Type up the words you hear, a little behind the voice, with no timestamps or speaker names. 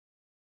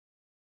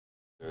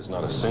There's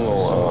not a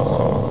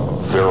single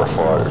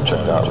verified or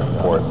checked out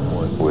report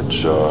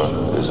which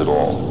is at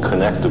all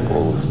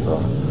connectable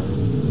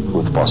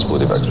with the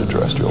possibility of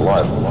extraterrestrial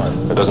life.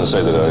 It doesn't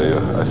say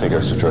that I think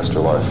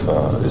extraterrestrial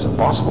life is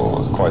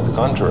impossible. Quite the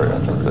contrary. I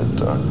think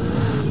that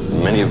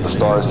many of the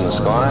stars in the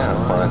sky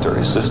are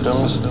planetary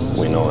systems.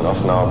 We know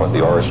enough now about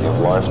the origin of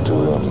life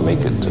to make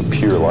it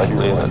appear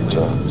likely that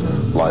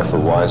life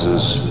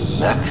arises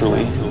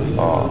naturally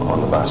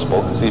on the vast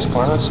bulk of these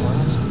planets.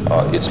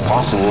 It's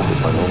possible,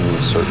 but by no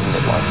means certain,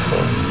 that life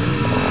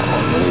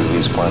on many of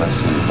these planets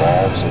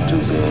evolves into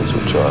beings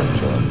which are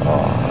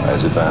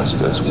as advanced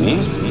as we,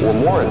 or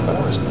more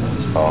advanced.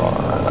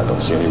 I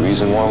don't see any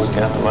reason why we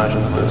can't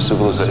imagine that there are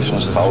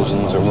civilizations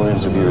thousands or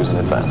millions of years in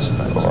advance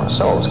of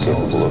ourselves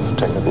capable of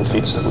technical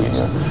feats that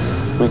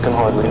we can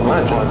hardly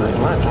imagine.